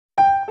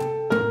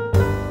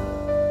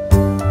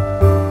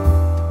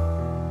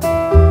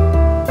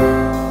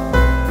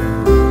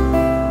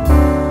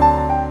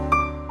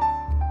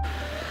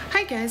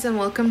guys, and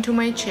welcome to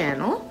my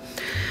channel.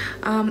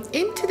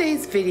 In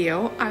today's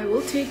video I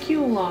will take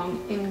you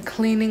along in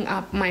cleaning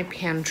up my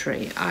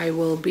pantry. I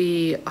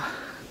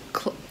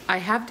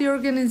have the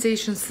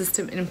organization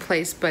system in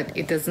place, but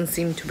it doesn't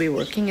seem to be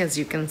working. As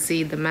you can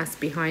see, the mess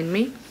behind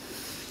me.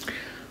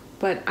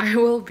 But I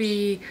will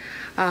be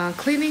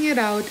cleaning it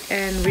out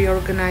and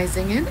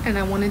reorganizing it, and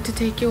I wanted to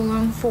take you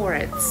along for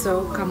it,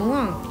 so come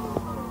along.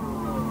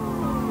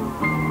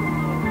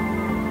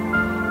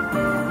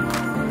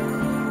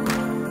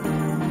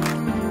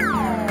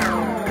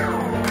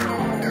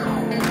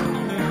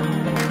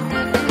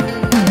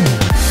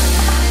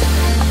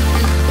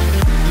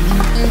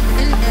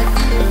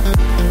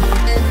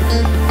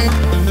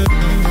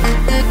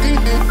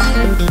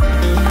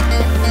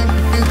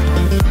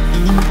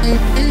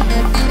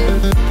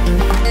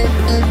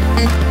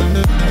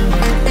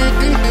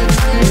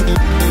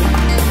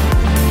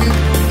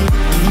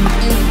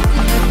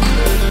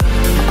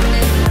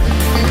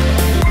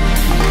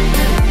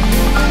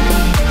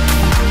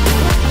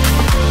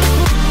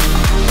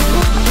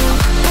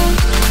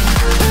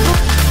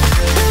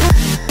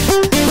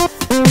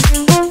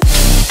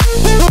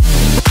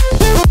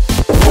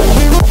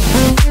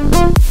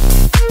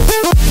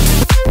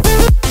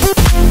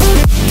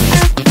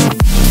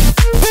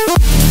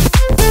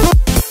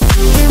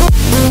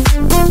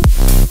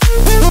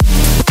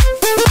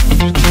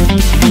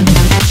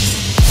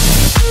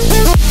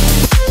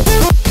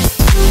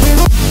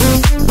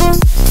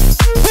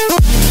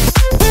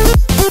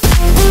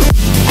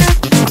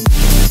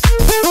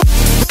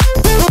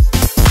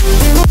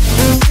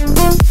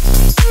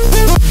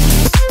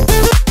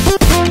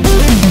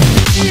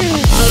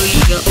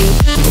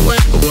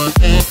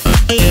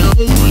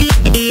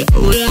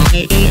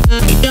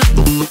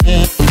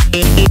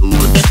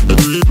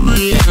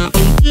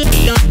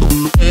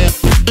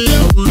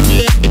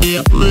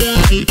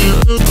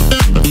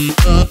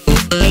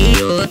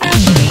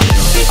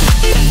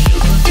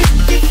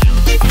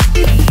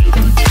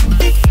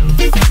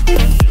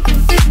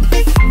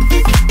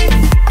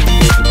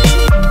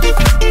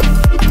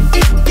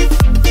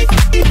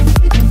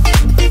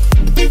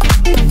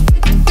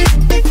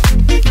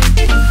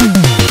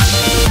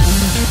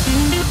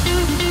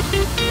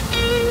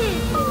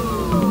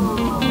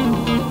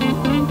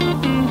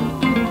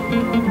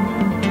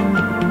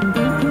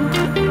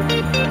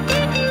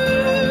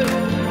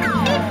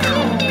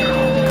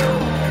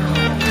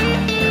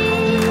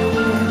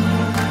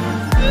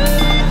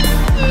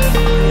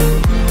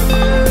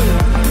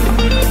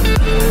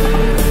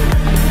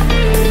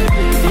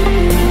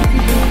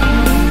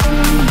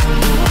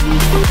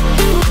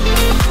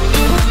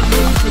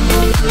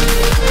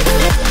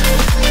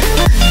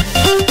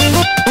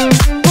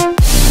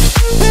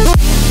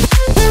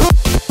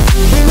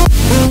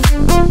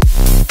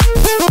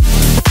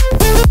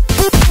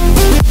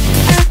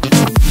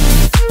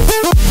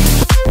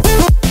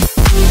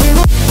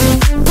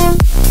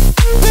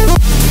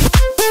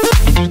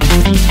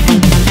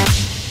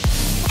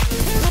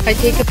 I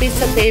take a piece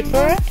of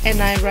paper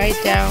and I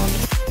write down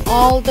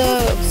all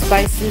the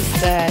spices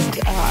that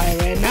I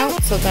ran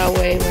out, so that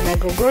way when I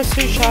go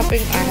grocery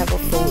shopping I have a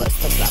full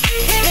list of them.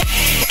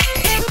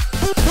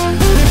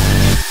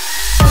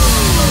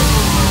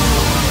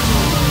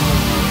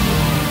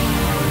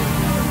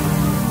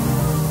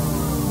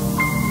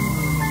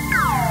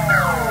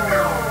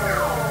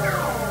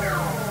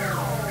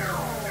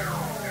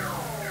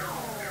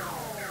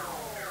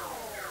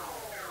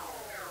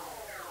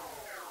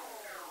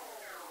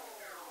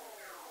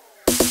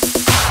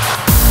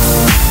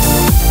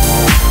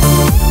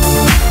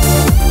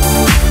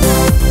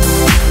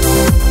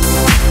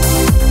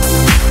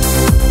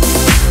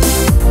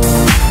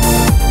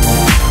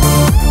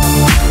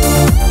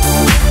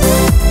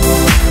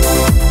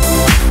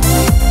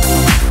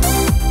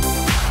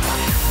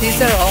 These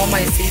are all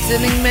my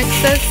seasoning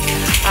mixes.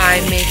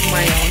 I make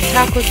my own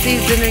taco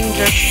seasoning,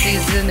 jerk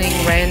seasoning,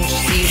 ranch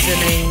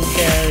seasoning,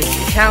 there's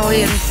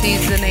Italian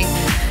seasoning,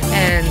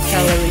 and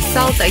celery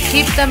salt. I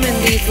keep them in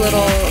these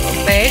little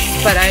bags,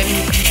 but I'm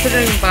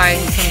considering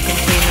buying some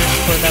containers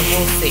for them.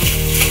 We'll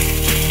see.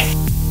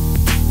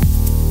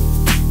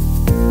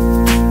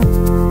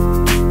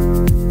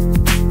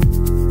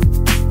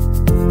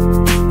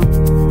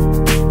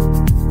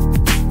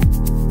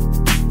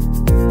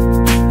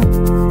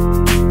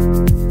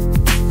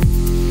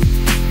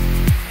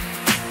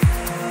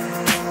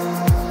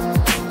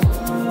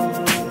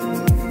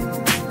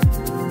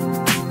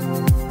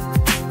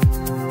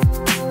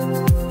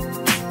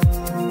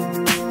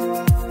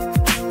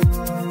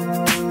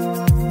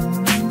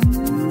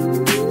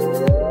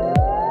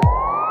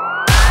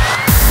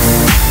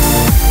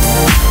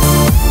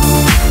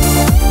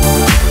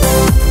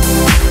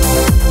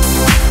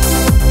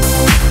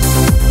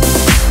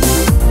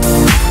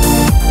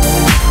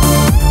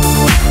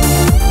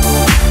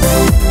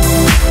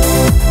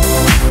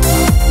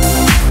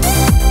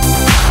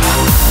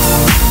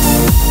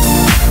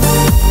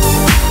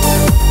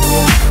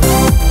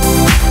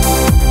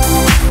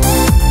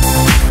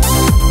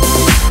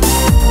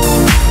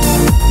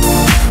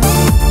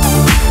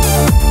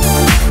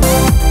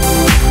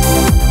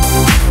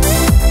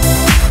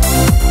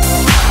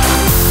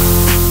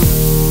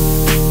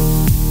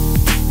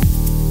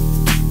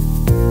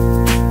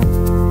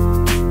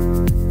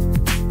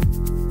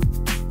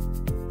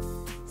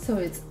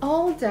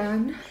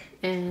 done,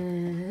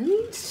 and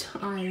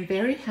I'm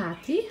very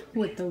happy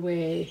with the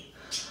way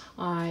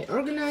I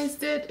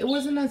organized it. It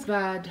wasn't as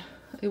bad.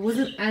 It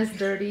wasn't as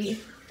dirty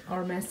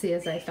or messy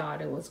as I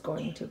thought it was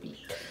going to be.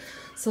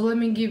 So let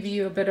me give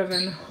you a bit of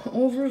an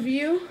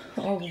overview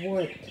of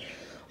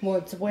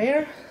what's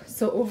where.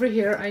 So over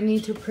here I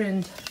need to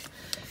print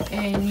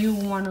a new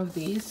one of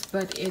these,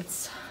 but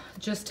it's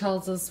just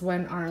tells us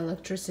when our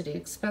electricity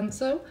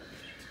expensive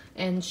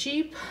and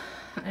cheap,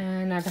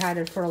 and I've had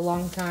it for a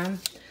long time,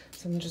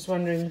 so I'm just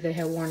wondering if they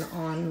have one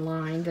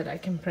online that I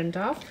can print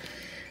off.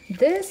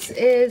 This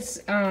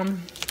is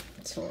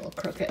it's a little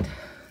crooked.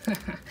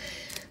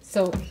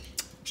 So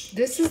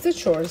this is the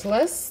chores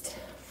list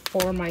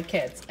for my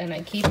kids, and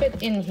I keep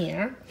it in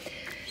here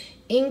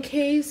in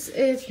case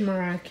if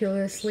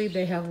miraculously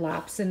they have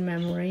lapse in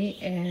memory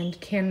and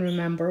can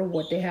remember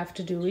what they have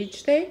to do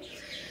each day.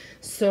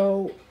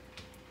 So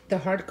the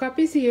hard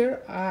copies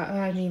here,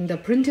 the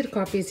printed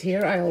copies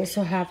here. I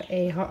also have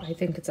I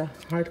think it's a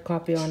hard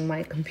copy on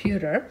my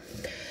computer.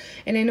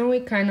 And I know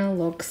it kind of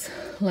looks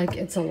like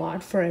it's a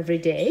lot for every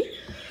day,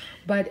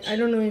 but I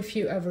don't know if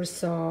you ever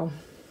saw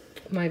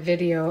my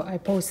video I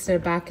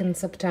posted back in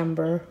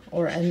September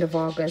or end of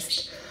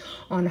August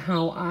on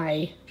how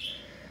I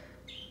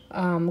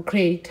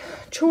create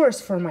chores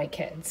for my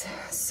kids.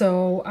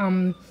 So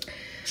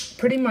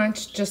pretty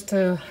much just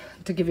to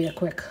give you a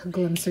quick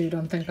glimpse so you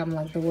don't think I'm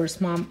like the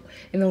worst mom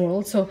in the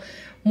world. So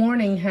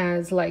morning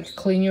has like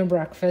clean your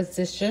breakfast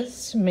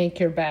dishes, make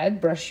your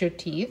bed, brush your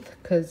teeth,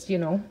 because you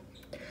know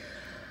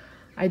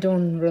I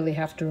don't really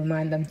have to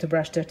remind them to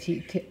brush their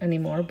teeth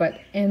anymore,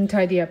 and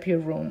tidy up your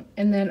room.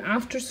 And then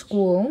after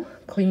school,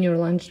 clean your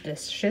lunch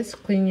dishes,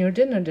 clean your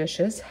dinner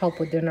dishes, help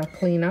with dinner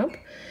cleanup.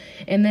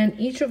 And then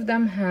each of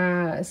them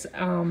has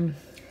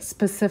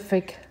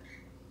specific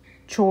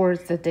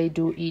chores that they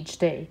do each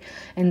day,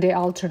 and they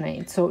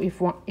alternate. So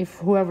if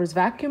whoever's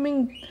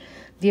vacuuming,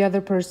 the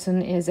other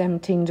person is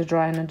emptying the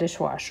dryer in a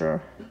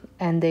dishwasher,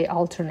 and they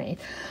alternate.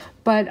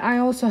 But I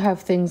also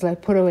have things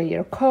like put away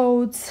your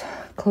coats,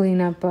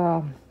 clean up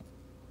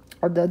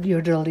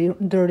your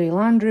dirty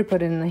laundry,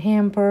 put it in the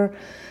hamper,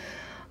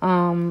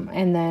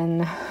 and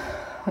then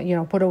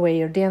put away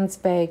your dance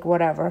bag,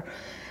 whatever.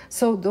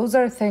 So those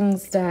are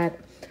things that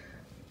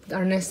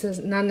are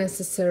not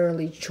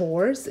necessarily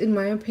chores, in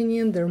my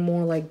opinion. They're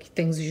more like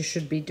things you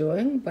should be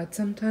doing, but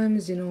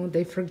sometimes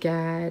they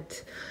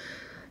forget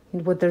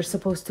what they're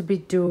supposed to be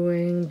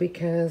doing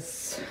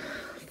because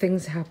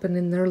things happen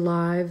in their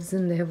lives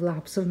and they have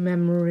lapse of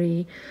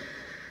memory.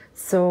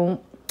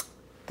 So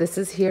this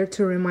is here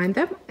to remind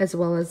them, as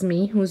well as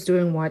me, who's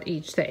doing what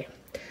each day.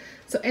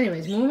 So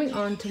anyways, moving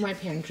on to my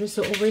pantry.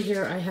 So over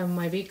here I have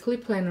my weekly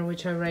planner,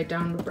 which I write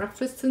down the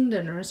breakfasts and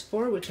dinners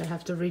for, which I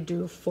have to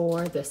redo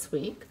for this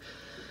week.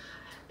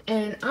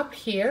 And up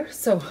here,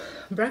 so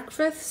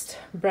breakfast,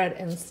 bread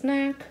and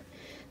snack,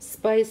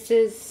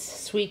 spices,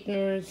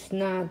 sweeteners,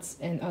 nuts,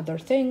 and other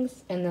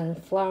things, and then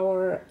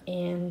flour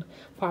and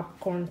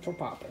popcorn for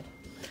popping.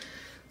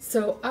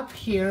 So up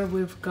here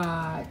we've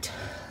got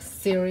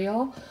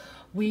cereal.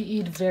 We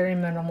eat very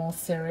minimal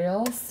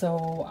cereal,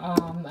 so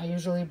I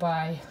usually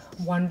buy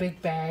one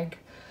big bag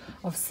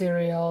of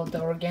cereal,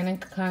 the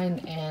organic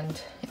kind,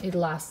 and it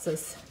lasts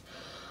us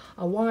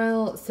a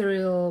while.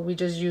 Cereal, we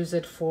just use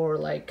it for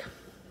like,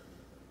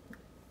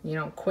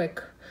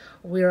 quick,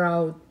 we're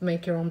out,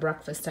 make your own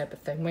breakfast type of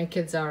thing. My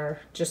kids are,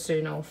 just so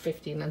you know,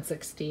 15 and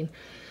 16.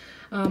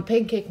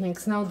 Pancake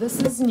mix. Now this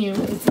is new.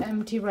 It's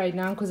empty right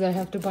now because I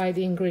have to buy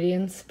the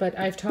ingredients, but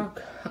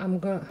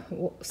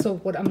so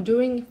what I'm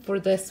doing for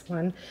this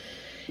one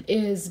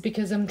is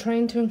because I'm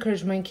trying to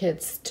encourage my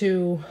kids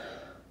to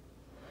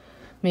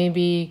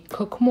maybe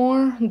cook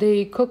more.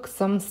 They cook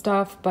some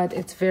stuff, but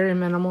it's very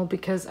minimal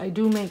because I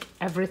do make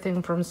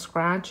everything from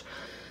scratch.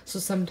 So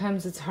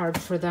sometimes it's hard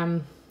for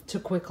them to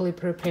quickly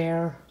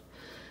prepare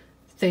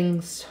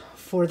things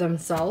for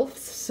themselves.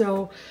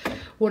 So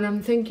what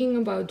I'm thinking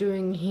about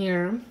doing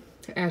here,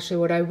 actually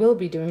what I will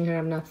be doing here,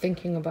 I'm not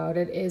thinking about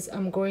it, is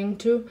I'm going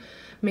to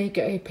make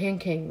a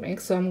pancake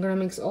mix. So I'm going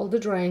to mix all the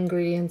dry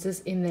ingredients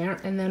in there,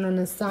 and then on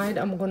the side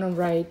I'm going to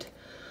write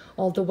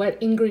all the wet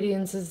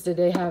ingredients that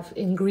they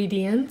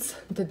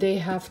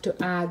have to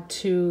add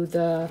to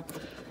the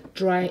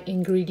dry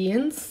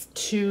ingredients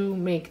to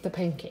make the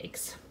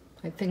pancakes.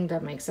 I think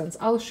that makes sense.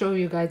 I'll show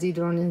you guys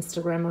either on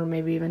Instagram or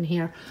maybe even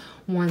here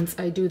once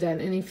I do that.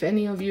 And if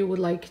any of you would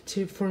like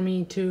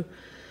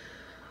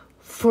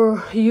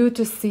for you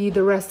to see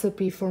the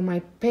recipe for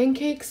my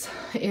pancakes,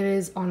 it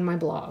is on my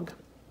blog.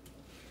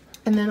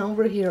 And then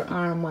over here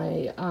are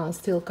my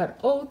steel cut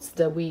oats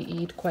that we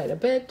eat quite a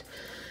bit.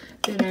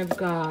 Then I've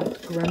got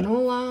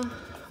granola,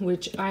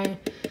 which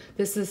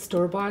this is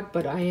store-bought,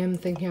 but I am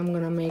thinking I'm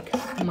gonna make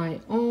my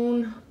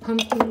own.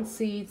 Pumpkin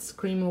seeds,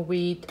 cream of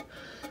wheat,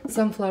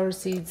 sunflower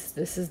seeds.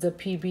 This is the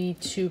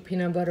PB2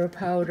 peanut butter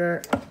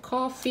powder,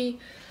 coffee.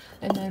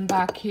 And then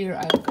back here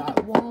I've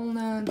got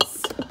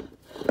walnuts,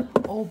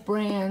 oat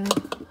bran,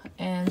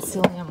 and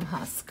psyllium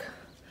husk.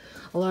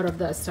 A lot of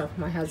that stuff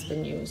my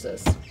husband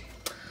uses.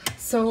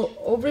 So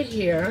over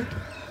here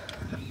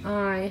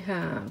I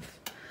have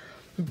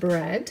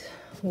bread,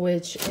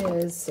 which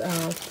is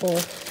for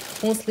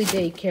mostly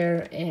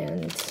daycare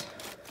and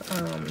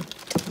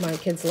my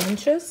kids'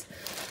 lunches.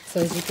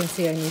 So as you can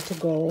see, I need to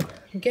go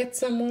get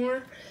some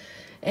more.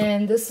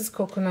 And this is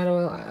coconut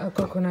oil,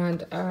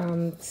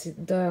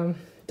 the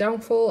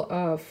downfall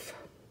of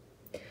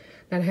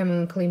not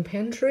having a clean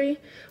pantry.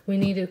 We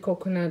needed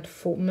coconut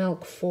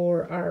milk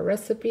for our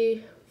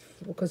recipe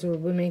because we'll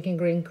be making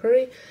green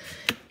curry.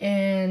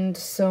 And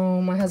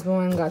so my husband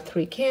went and got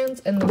 3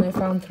 cans, and then I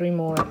found 3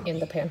 more in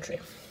the pantry.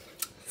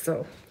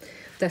 So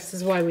this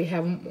is why we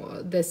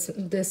have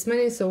this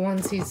many. So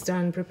once he's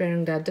done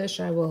preparing that dish,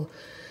 I will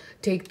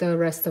take the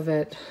rest of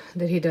it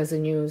that he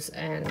doesn't use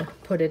and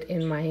put it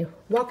in my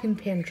walk-in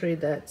pantry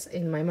that's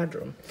in my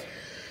mudroom.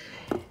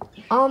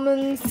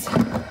 Almonds,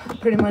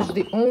 pretty much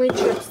the only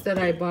chips that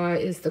I buy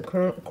is the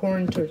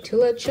corn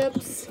tortilla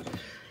chips,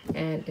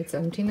 and it's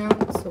empty now,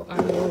 so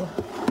I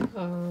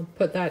will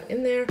put that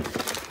in there.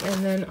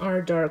 And then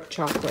our dark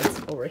chocolates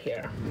over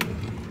here.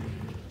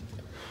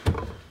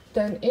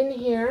 Then in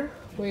here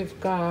we've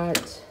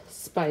got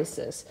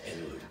spices.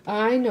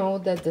 I know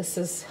that this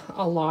is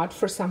a lot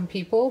for some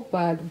people,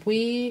 but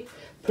we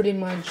pretty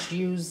much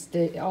use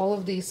all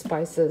of these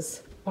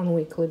spices on a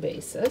weekly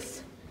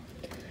basis.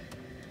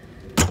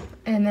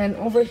 And then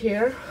over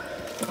here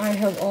I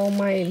have all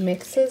my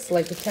mixes,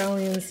 like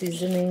Italian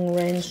seasoning,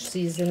 ranch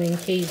seasoning,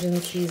 Cajun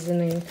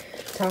seasoning,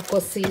 taco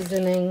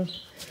seasoning.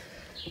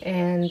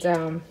 And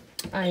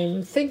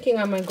I'm thinking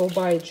I might go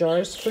buy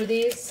jars for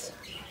these,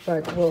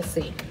 but we'll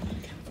see.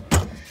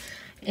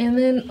 And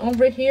then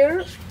over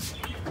here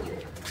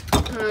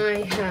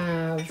I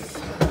have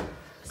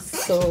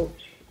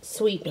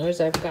sweeteners.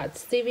 I've got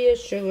stevia,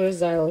 sugar,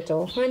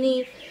 xylitol,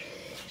 honey,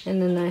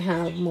 and then I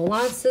have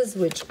molasses,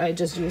 which I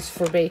just use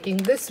for baking.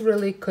 This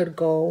really could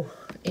go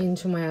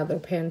into my other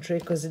pantry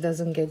because it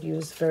doesn't get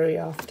used very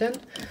often.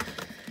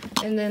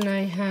 And then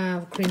I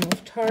have cream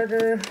of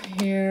tartar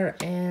here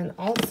and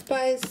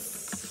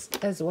allspice,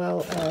 as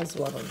well as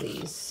one of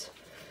these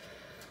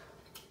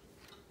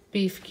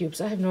beef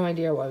cubes. I have no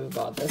idea why we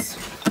bought this.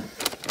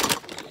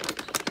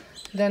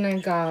 Then I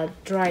got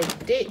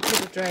dried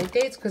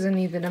dates because I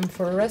needed them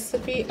for a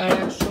recipe. I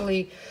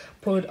actually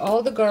put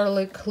all the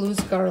garlic, loose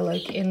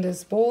garlic, in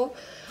this bowl.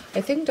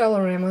 I think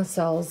Dollarama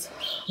sells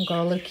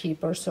garlic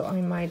keeper, so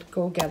I might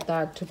go get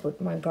that to put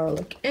my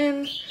garlic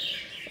in.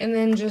 And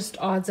then just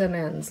odds and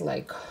ends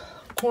like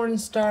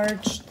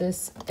cornstarch.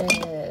 This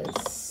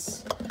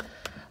is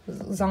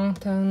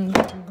xanthan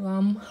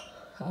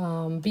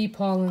gum, bee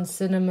pollen,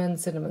 cinnamon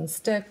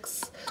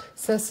sticks,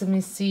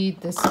 sesame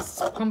seed. This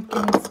is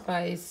pumpkin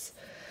spice,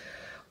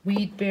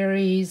 wheat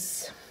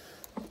berries,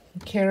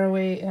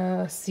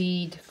 caraway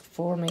seed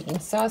for making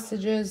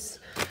sausages,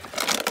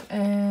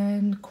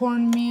 and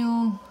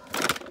cornmeal,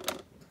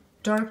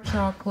 dark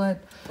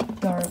chocolate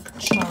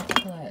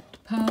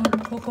powder,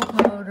 cocoa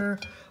powder,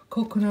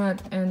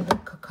 coconut, and the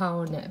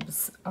cacao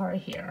nibs are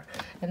here.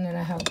 And then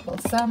I have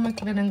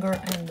balsamic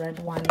vinegar and red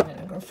wine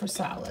vinegar for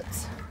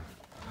salads.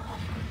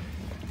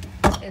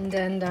 And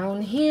then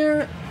down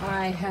here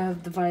I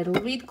have the Vital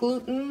Wheat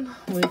gluten,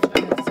 which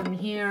I have some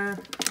here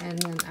and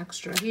then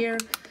extra here.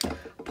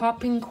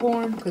 Popping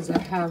corn, because I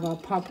have a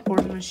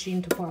popcorn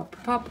machine to pop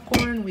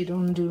popcorn. We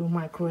don't do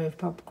microwave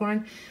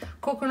popcorn.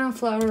 Coconut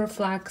flour,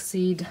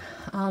 flaxseed,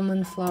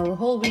 almond flour,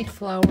 whole wheat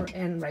flour,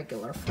 and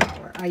regular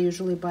flour. I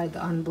usually buy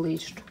the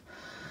unbleached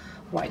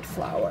white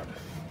flour.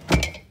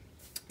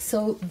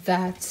 So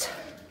that's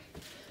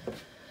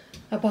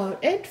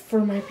about it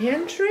for my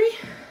pantry.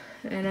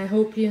 And I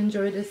hope you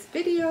enjoyed this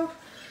video.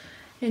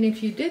 And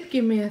if you did,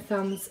 give me a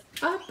thumbs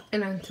up.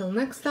 And until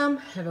next time,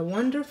 have a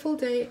wonderful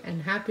day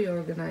and happy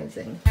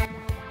organizing.